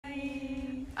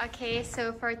Okay,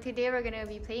 so for today we're gonna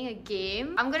be playing a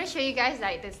game. I'm gonna show you guys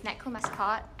like the snekku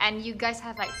mascot, and you guys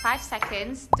have like 5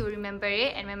 seconds to remember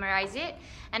it and memorize it,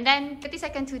 and then 30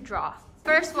 seconds to draw.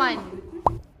 First one,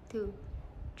 2,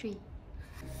 3.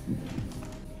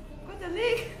 What's the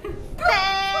leg?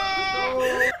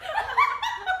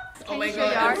 Oh my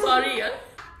god, I'm sorry.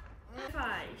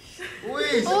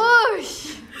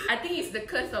 Oosh! I think it's the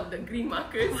curse of the green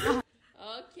markers.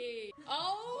 Okay.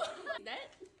 Oh!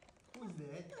 That? Who's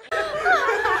that?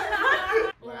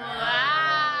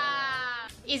 Wow!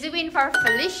 Easy win for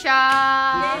Felicia!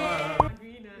 Ah,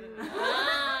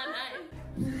 nice.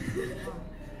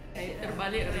 I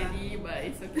terbalik already, but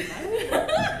it's okay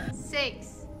lah.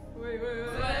 6. Wait.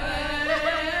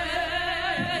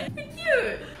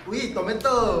 Cute! Wait,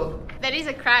 tomato! That is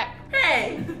a crab.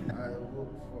 Hey! I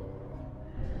work for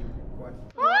one.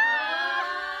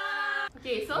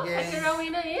 Okay, so Yes. second round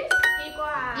winner is?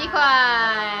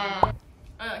 Ikwan.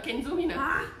 Can zoom in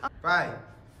ah? 5,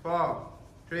 4,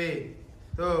 3,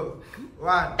 2,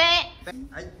 1. Pet.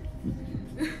 I...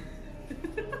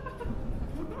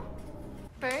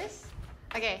 First.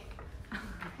 Okay.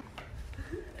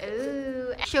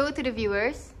 Ooh. Show to the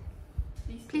viewers.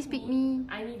 Please pick me.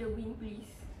 I need a win, please.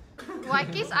 Why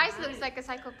his eyes looks like a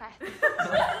psychopath.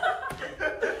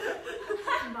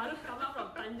 Baru come out from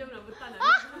Tanjung Rambutan.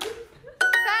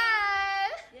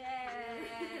 Sad.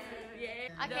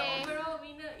 Yeah. Okay. The overall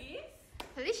winner is?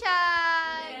 Felicia.